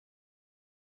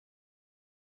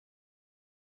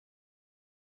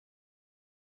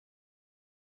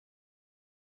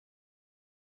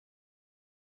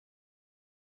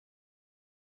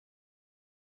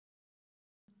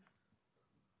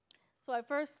So I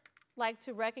first like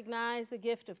to recognize the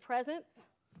gift of presence,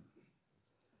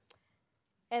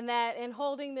 and that in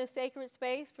holding this sacred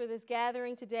space for this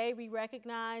gathering today, we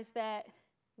recognize that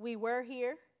we were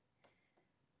here.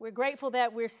 We're grateful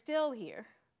that we're still here,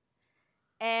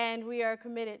 and we are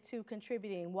committed to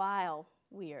contributing while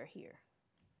we are here.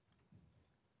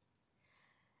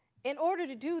 In order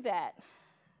to do that,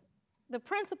 the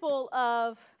principle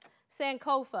of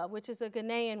Sankofa, which is a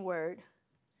Ghanaian word,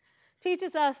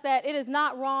 teaches us that it is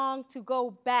not wrong to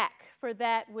go back for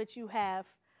that which you have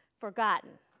forgotten.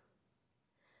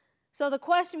 So the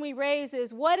question we raise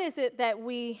is, what is it that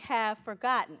we have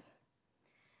forgotten?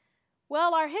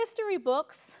 Well, our history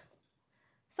books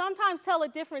sometimes tell a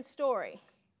different story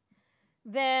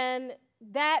than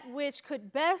that which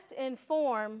could best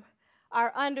inform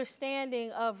our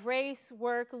understanding of race,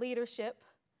 work, leadership,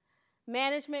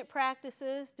 management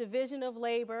practices, division of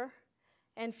labor,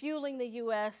 and fueling the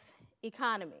U.S.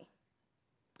 economy.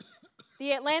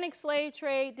 The Atlantic slave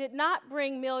trade did not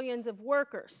bring millions of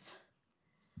workers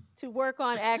to work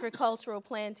on agricultural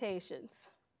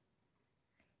plantations.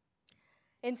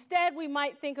 Instead, we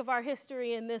might think of our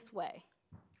history in this way.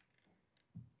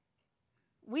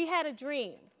 We had a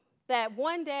dream that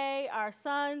one day our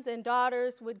sons and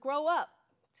daughters would grow up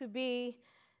to be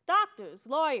doctors,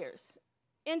 lawyers,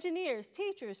 engineers,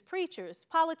 teachers, preachers,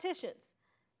 politicians,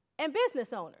 and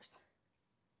business owners.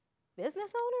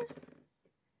 Business owners?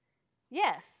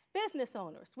 Yes, business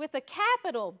owners with a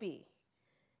capital B,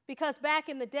 because back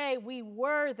in the day, we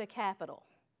were the capital.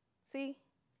 See?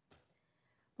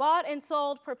 Bought and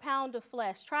sold per pound of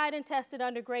flesh, tried and tested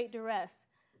under great duress.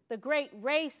 The great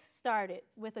race started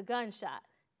with a gunshot.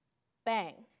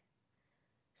 Bang.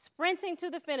 Sprinting to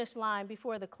the finish line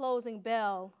before the closing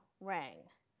bell rang.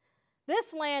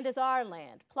 This land is our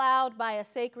land, plowed by a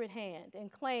sacred hand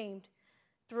and claimed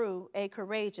through a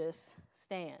courageous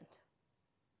stand.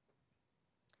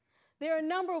 There are a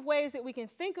number of ways that we can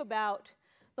think about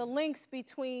the links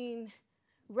between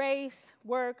race,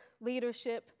 work,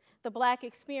 leadership, the Black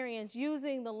experience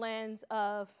using the lens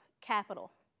of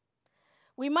capital.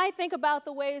 We might think about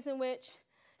the ways in which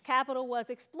capital was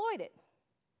exploited.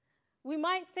 We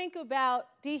might think about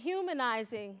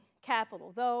dehumanizing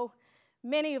capital, though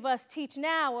many of us teach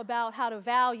now about how to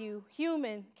value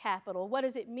human capital. What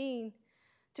does it mean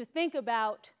to think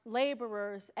about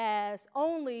laborers as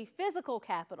only physical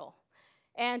capital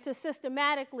and to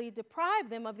systematically deprive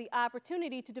them of the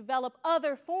opportunity to develop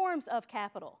other forms of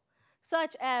capital,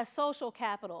 such as social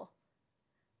capital,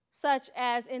 such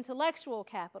as intellectual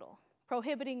capital,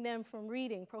 prohibiting them from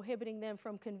reading, prohibiting them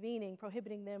from convening,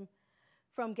 prohibiting them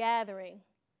from gathering.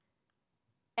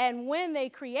 And when they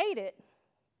create it,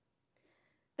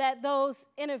 that those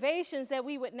innovations that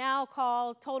we would now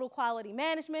call total quality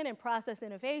management and process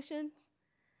innovations,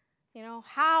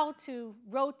 how to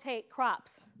rotate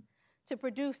crops to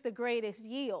produce the greatest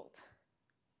yield,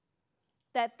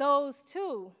 that those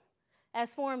too,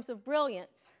 as forms of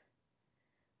brilliance,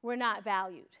 were not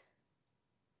valued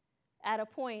at a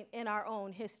point in our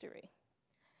own history.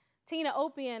 Tina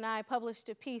Opie and I published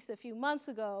a piece a few months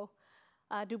ago,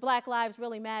 Do Black Lives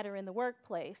Really Matter in the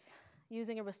Workplace?,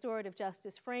 using a restorative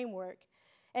justice framework.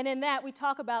 And in that, we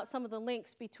talk about some of the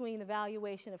links between the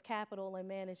valuation of capital and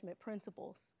management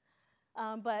principles.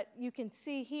 But you can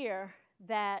see here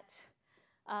that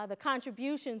the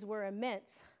contributions were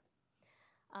immense,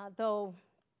 though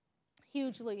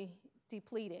hugely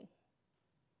depleting.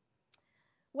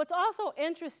 What's also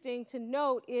interesting to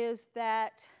note is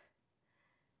that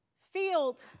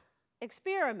field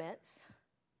experiments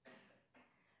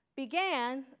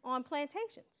began on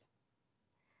plantations.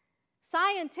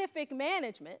 Scientific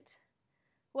management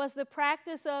was the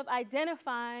practice of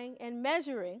identifying and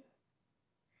measuring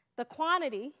the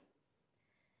quantity,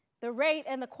 the rate,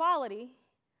 and the quality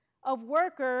of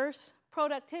workers'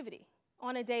 productivity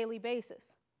on a daily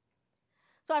basis.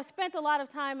 So I've spent a lot of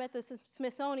time at the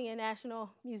Smithsonian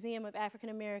National Museum of African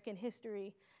American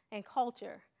History and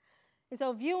Culture. And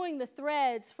so viewing the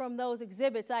threads from those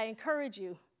exhibits, I encourage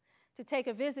you to take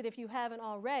a visit if you haven't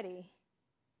already,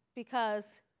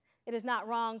 because it is not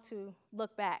wrong to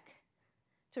look back,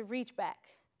 to reach back,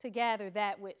 to gather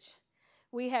that which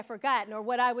we have forgotten, or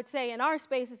what I would say in our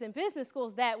spaces in business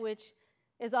schools, that which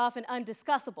is often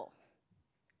undiscussable.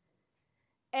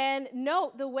 And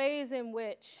note the ways in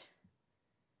which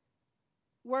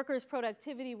workers'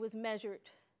 productivity was measured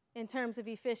in terms of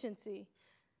efficiency.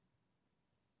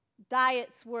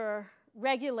 Diets were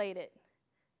regulated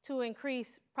to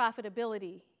increase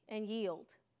profitability and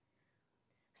yield.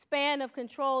 Span of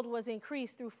control was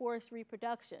increased through forced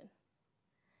reproduction.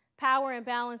 Power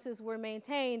imbalances were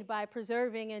maintained by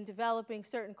preserving and developing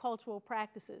certain cultural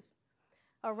practices.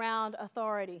 around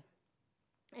authority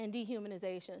and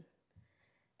dehumanization.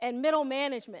 And middle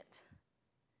management,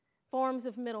 forms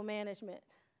of middle management,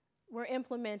 were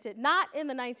implemented not in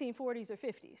the 1940s or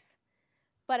 50s,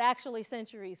 but actually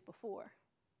centuries before.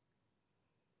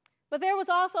 But there was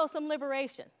also some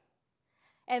liberation.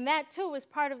 And that, too, is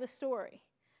part of the story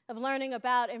of learning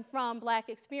about and from Black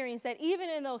experience, that even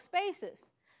in those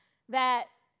spaces that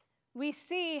we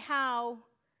see how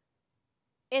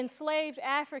enslaved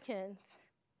Africans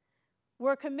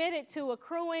were committed to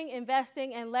accruing,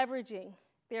 investing, and leveraging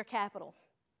their capital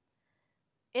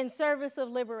in service of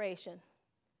liberation.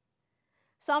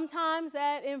 Sometimes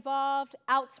that involved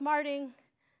outsmarting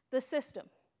the system,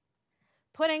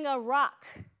 putting a rock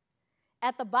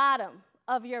at the bottom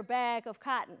of your bag of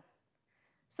cotton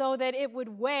so that it would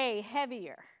weigh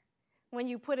heavier when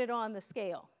you put it on the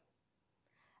scale.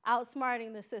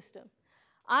 Outsmarting the system.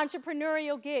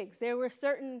 Entrepreneurial gigs. There were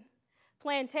certain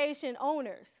plantation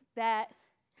owners that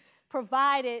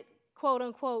provided, quote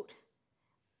unquote,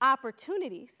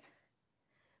 opportunities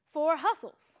for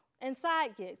hustles and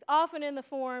side gigs, often in the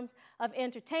forms of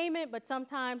entertainment, but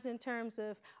sometimes in terms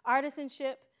of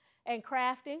artisanship and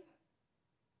crafting.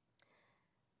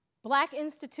 Black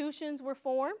institutions were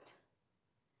formed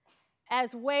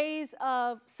as ways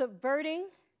of subverting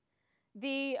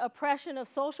the oppression of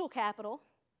social capital,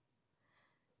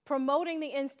 promoting the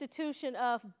institution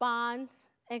of bonds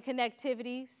and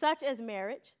connectivity, such as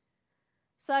marriage,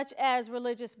 such as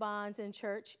religious bonds in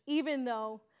church, even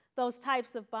though those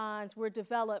types of bonds were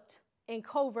developed in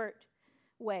covert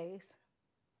ways.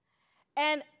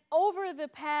 And over the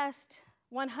past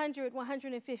 100,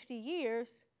 150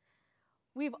 years,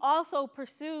 we've also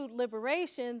pursued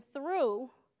liberation through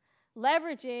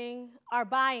leveraging our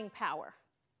buying power.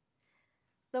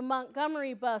 The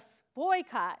Montgomery bus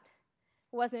boycott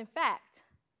was, in fact,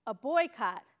 a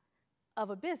boycott of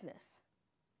a business.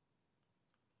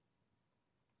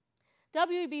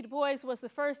 W.E.B. Du Bois was the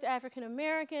first African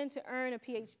American to earn a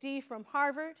PhD from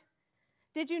Harvard.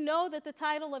 Did you know that the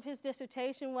title of his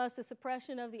dissertation was The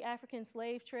Suppression of the African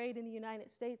Slave Trade in the United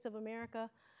States of America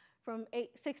from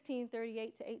 1638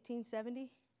 to 1870?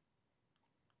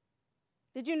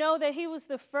 Did you know that he was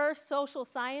the first social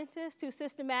scientist who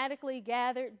systematically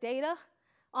gathered data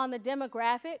on the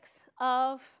demographics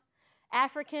of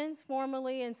Africans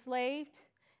formerly enslaved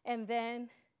and then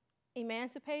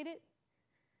emancipated?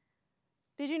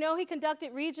 Did you know he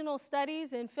conducted regional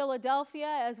studies in Philadelphia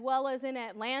as well as in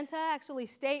Atlanta, actually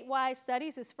statewide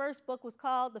studies? His first book was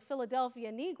called The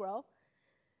Philadelphia Negro,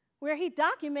 where he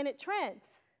documented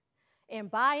trends in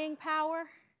buying power,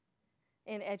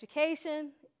 in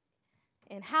education,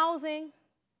 in housing,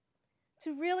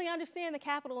 to really understand the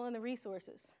capital and the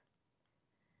resources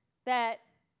that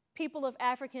people of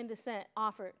African descent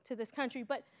offered to this country.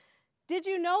 But did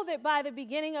you know that by the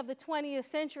beginning of the 20th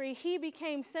century, he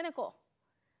became cynical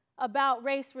about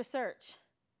race research,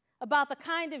 about the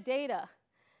kind of data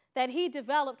that he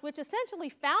developed, which essentially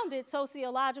founded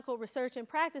sociological research and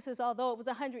practices, although it was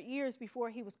 100 years before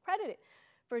he was credited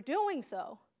for doing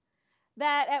so,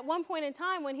 that at one point in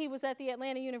time when he was at the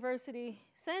Atlanta University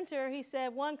Center, he said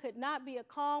one could not be a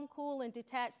calm, cool, and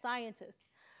detached scientist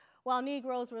while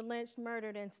Negroes were lynched,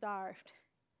 murdered, and starved.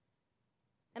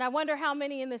 And I wonder how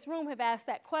many in this room have asked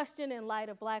that question in light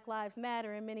of Black Lives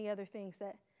Matter and many other things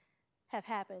that have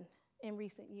happened in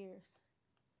recent years.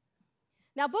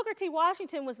 Now, Booker T.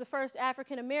 Washington was the first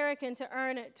African American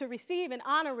to receive an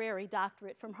honorary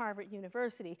doctorate from Harvard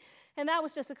University, and that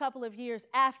was just a couple of years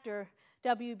after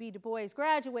W.B. Du Bois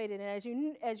graduated.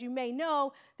 And as you may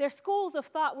know, their schools of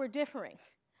thought were differing,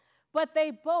 but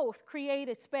they both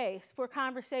created space for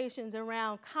conversations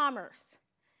around commerce,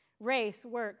 race,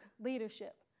 work,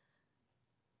 leadership.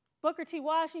 Booker T.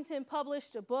 Washington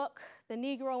published a book, The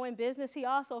Negro in Business. He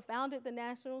also founded the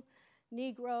National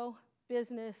Negro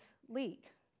Business League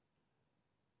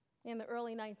in the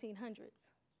early 1900s.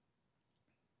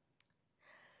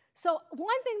 So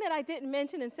one thing that I didn't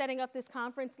mention in setting up this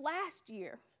conference, last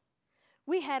year,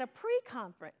 we had a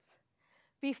pre-conference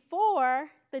before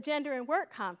the Gender and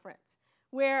Work Conference,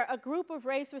 where a group of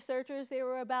race researchers, there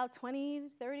were about 20,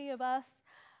 30 of us,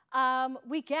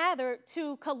 we gathered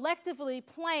to collectively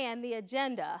plan the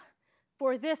agenda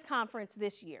for this conference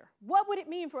this year. What would it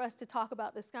mean for us to talk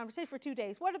about this conversation for 2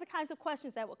 days? What are the kinds of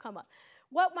questions that will come up?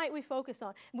 What might we focus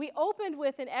on? We opened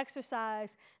with an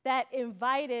exercise that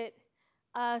invited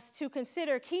us to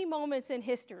consider key moments in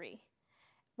history.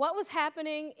 What was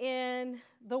happening in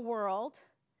the world?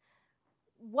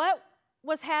 What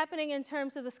was happening in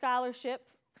terms of the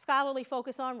scholarly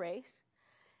focus on race?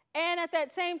 And at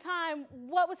that same time,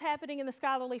 what was happening in the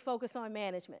scholarly focus on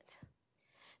management?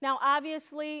 Now,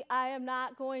 obviously, I am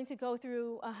not going to go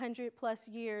through 100+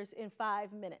 years in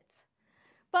 5 minutes,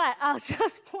 but I'll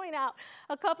just point out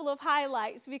a couple of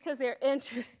highlights because they're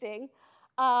interesting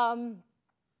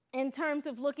in terms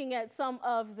of looking at some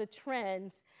of the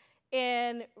trends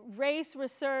in race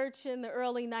research in the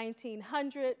early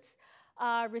 1900s,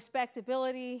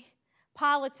 respectability,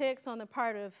 politics on the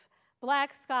part of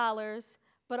Black scholars,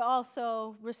 but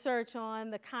also research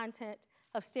on the content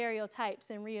of stereotypes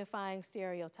and reifying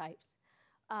stereotypes.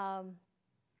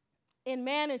 In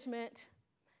management,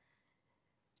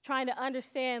 trying to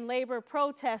understand labor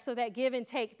protests, so that give and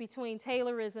take between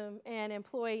Taylorism and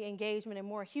employee engagement and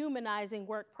more humanizing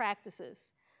work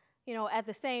practices. You know, at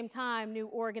the same time, new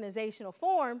organizational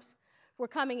forms were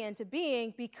coming into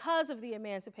being because of the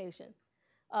emancipation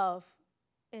of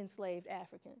enslaved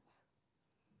Africans.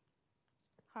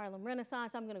 Harlem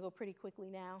Renaissance, I'm going to go pretty quickly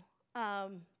now.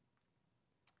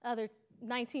 Other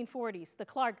 1940s, the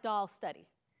Clark-Doll study,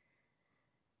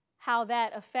 how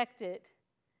that affected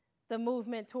the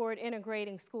movement toward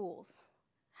integrating schools,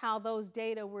 how those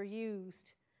data were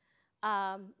used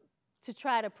to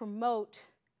try to promote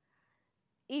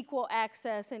equal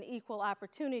access and equal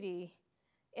opportunity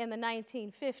in the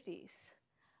 1950s.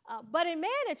 But in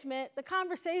management, the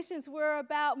conversations were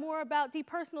more about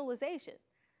depersonalization.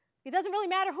 It doesn't really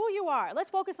matter who you are.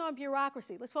 Let's focus on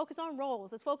bureaucracy. Let's focus on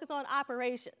roles. Let's focus on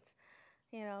operations.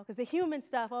 You know, because the human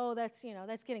stuff, oh, that's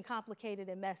getting complicated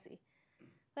and messy.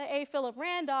 But A. Philip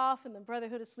Randolph and the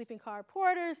Brotherhood of Sleeping Car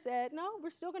Porters said, no,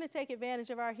 we're still going to take advantage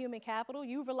of our human capital.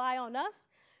 You rely on us.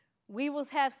 We will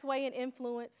have sway and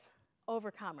influence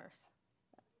over commerce.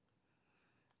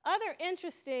 Other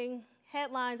interesting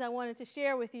headlines I wanted to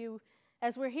share with you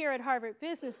as we're here at Harvard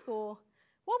Business School.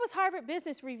 What was Harvard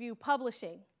Business Review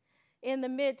publishing in the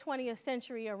mid-20th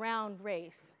century around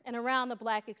race and around the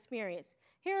Black experience?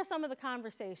 Here are some of the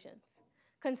conversations.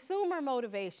 Consumer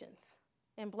motivations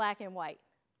in Black and white.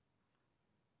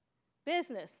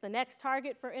 Business, the next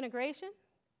target for integration.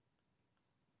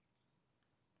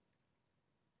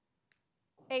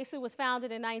 ASU was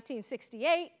founded in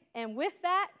 1968, and with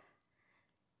that,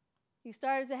 you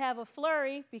started to have a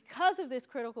flurry, because of this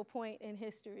critical point in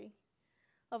history,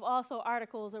 of also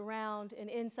articles around and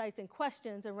insights and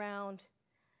questions around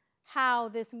how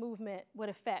this movement would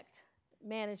affect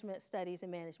management studies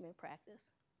and management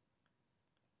practice.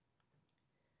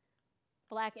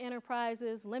 Black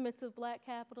enterprises, limits of Black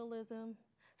capitalism.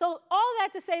 So all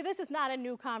that to say, this is not a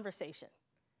new conversation.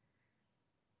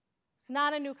 It's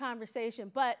not a new conversation,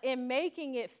 but in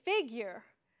making it figure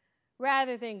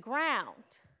rather than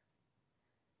ground.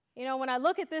 You know, when I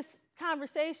look at this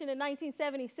conversation in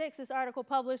 1976, this article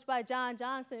published by John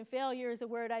Johnson, Failure is a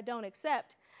Word I Don't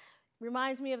Accept,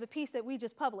 reminds me of the piece that we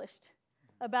just published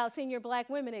about senior Black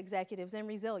women executives and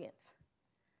resilience.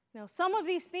 You know, some of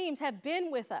these themes have been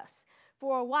with us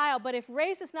for a while, but if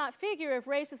race is not figure, if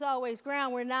race is always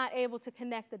ground, we're not able to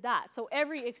connect the dots. So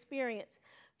every experience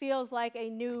feels like a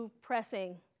new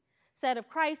pressing set of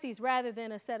crises rather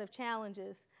than a set of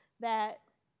challenges that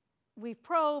we've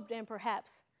probed and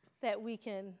perhaps that we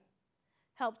can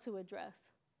help to address.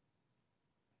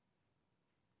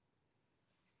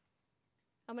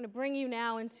 I'm going to bring you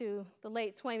now into the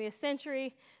late 20th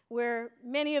century, where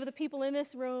many of the people in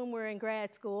this room were in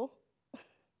grad school.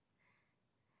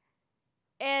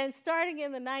 And starting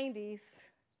in the 90s,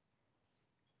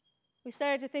 we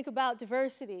started to think about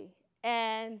diversity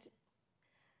and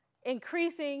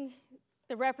increasing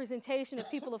the representation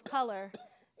of people of color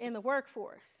in the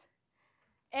workforce.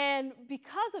 And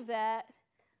because of that,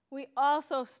 we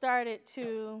also started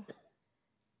to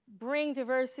bring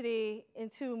diversity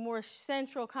into more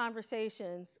central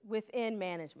conversations within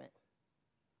management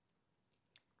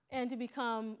and to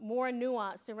become more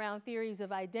nuanced around theories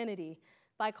of identity,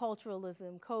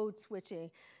 biculturalism, code switching,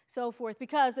 so forth,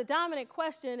 because the dominant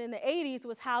question in the 80s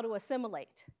was how to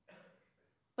assimilate.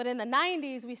 But in the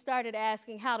 90s, we started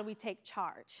asking, how do we take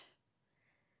charge?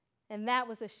 And that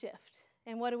was a shift.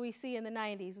 And what do we see in the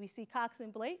 90s? We see Cox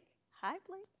and Blake, hi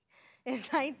Blake, in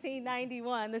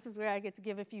 1991. This is where I get to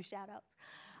give a few shout outs.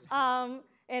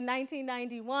 In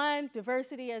 1991,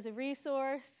 diversity as a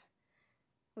resource.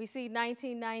 We see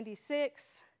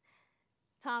 1996,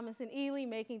 Thomas and Ely,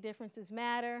 Making Differences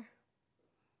Matter.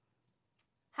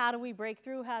 How do we break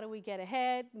through? How do we get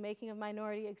ahead? The making of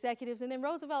minority executives. And then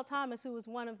Roosevelt Thomas, who was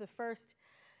one of the first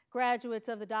graduates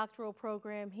of the doctoral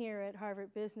program here at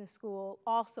Harvard Business School,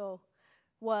 also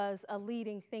was a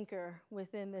leading thinker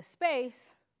within this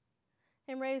space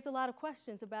and raised a lot of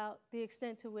questions about the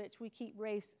extent to which we keep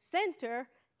race center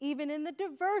even in the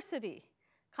diversity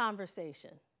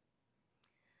conversation.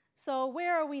 So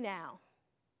where are we now?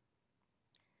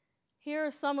 Here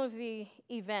are some of the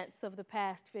events of the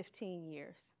past 15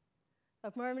 years.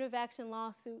 Affirmative action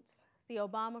lawsuits, the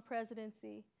Obama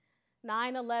presidency,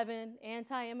 9/11,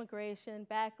 anti-immigration,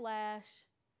 backlash,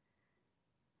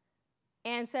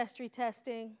 ancestry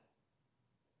testing,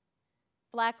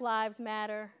 Black Lives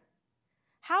Matter.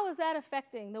 How is that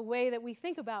affecting the way that we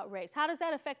think about race? How does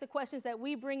that affect the questions that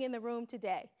we bring in the room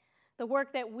today, the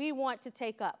work that we want to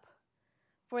take up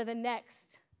for the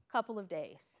next couple of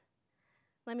days?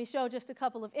 Let me show just a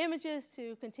couple of images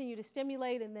to continue to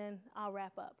stimulate, and then I'll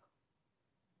wrap up.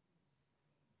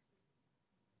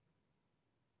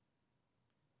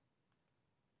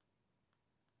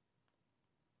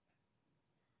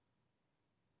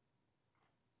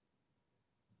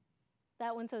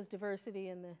 That one says diversity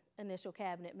in the initial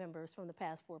cabinet members from the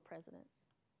past 4 presidents.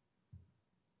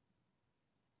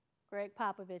 Greg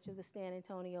Popovich of the San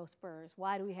Antonio Spurs.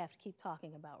 Why do we have to keep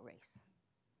talking about race?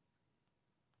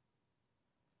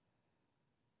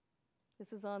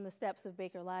 This is on the steps of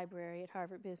Baker Library at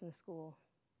Harvard Business School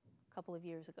a couple of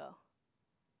years ago.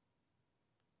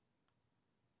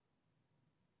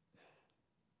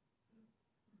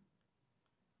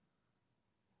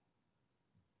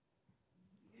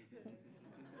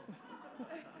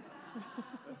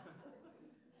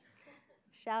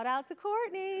 Shout out to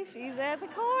Courtney, she's at the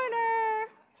corner.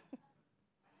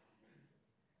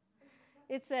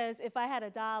 It says, if we had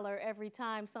 $1 every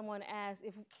time someone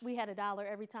asks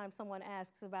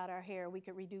about our hair, we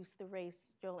could reduce the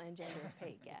racial and gender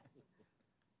pay gap.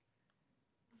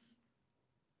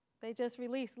 They just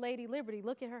released Lady Liberty.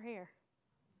 Look at her hair,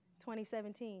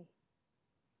 2017.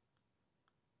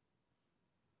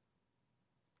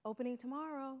 Opening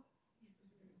tomorrow.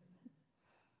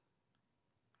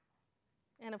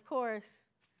 And of course,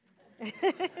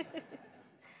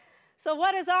 so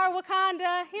what is our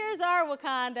Wakanda? Here's our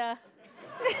Wakanda.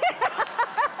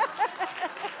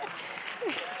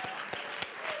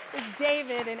 It's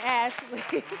David and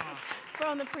Ashley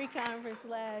from the pre-conference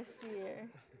last year.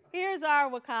 Here's our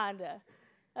Wakanda,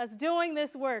 us doing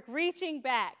this work, reaching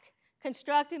back,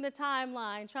 constructing the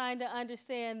timeline, trying to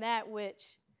understand that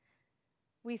which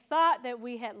we thought that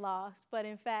we had lost, but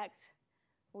in fact,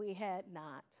 we had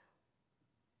not.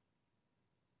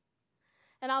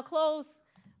 And I'll close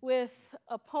with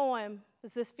a poem,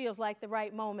 because this feels like the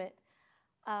right moment,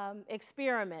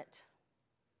 Experiment.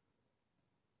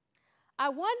 I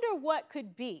wonder what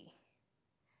could be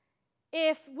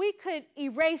if we could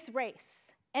erase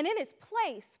race and in its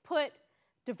place put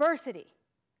diversity.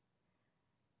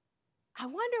 I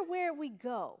wonder where we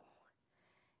go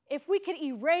if we could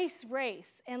erase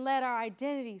race and let our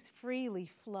identities freely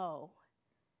flow.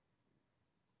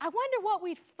 I wonder what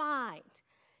we'd find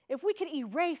if we could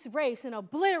erase race and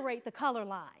obliterate the color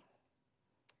line.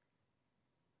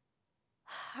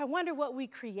 I wonder what we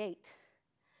create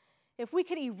if we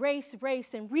could erase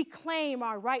race and reclaim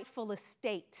our rightful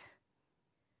estate.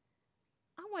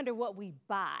 I wonder what we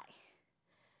buy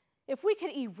if we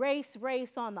could erase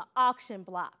race on the auction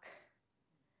block.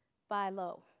 Buy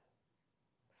low,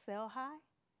 sell high.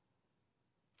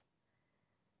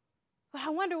 But I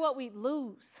wonder what we'd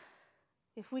lose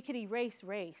if we could erase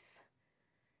race.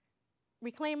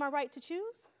 Reclaim our right to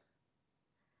choose?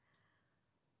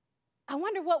 I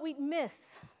wonder what we'd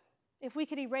miss if we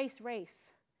could erase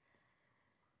race.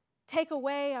 Take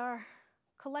away our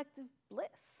collective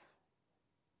bliss.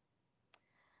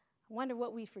 I wonder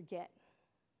what we'd forget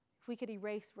if we could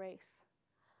erase race.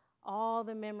 All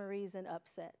the memories and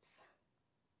upsets.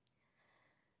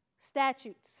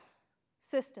 Statutes,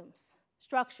 systems,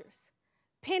 structures,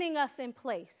 pinning us in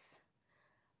place.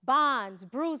 Bonds,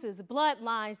 bruises,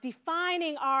 bloodlines,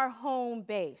 defining our home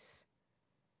base.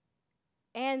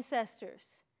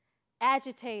 Ancestors,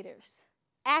 agitators,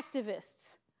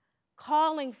 activists,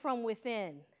 calling from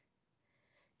within.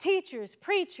 Teachers,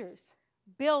 preachers,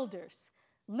 builders,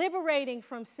 liberating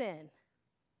from sin.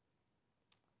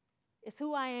 It's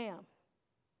who I am.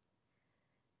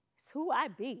 It's who I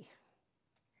be.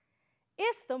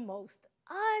 It's the most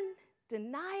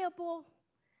undeniable,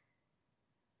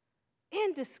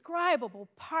 indescribable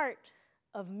part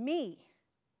of me.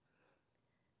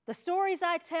 The stories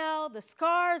I tell, the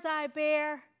scars I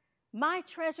bear, my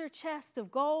treasure chest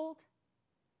of gold.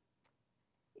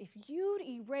 If you'd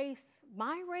erase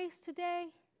my race today,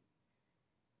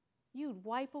 you'd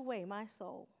wipe away my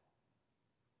soul.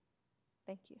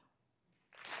 Thank you.